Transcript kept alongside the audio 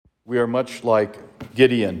We are much like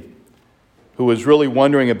Gideon, who was really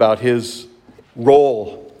wondering about his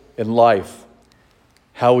role in life,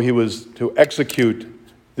 how he was to execute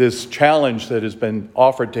this challenge that has been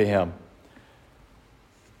offered to him.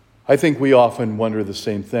 I think we often wonder the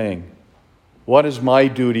same thing. What is my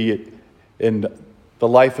duty in the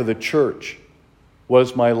life of the church? What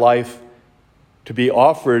is my life to be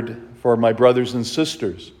offered for my brothers and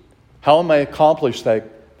sisters? How am I accomplish that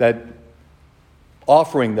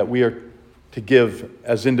offering that we are to give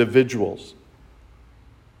as individuals?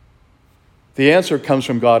 The answer comes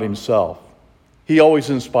from God himself. He always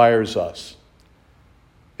inspires us.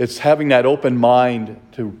 It's having that open mind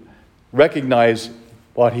to recognize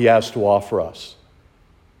what he has to offer us.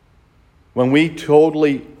 When we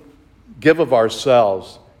totally give of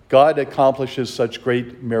ourselves, God accomplishes such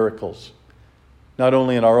great miracles, not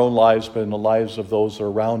only in our own lives, but in the lives of those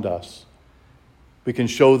around us. We can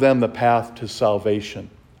show them the path to salvation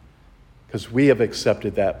because we have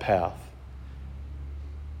accepted that path.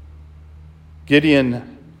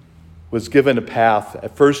 Gideon was given a path.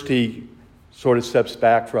 At first, he sort of steps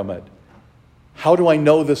back from it. How do I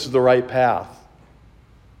know this is the right path?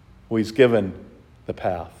 Well, he's given the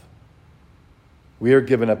path. We are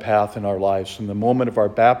given a path in our lives from the moment of our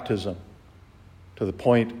baptism to the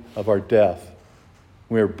point of our death.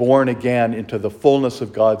 We are born again into the fullness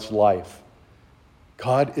of God's life.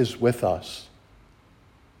 God is with us.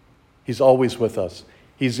 He's always with us.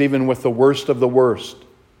 He's even with the worst of the worst.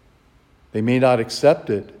 They may not accept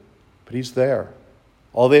it, but he's there.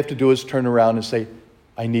 All they have to do is turn around and say,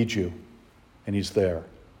 I need you. And he's there.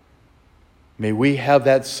 May we have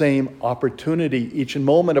that same opportunity each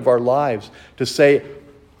moment of our lives to say,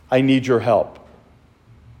 I need your help.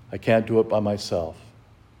 I can't do it by myself.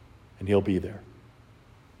 And he'll be there.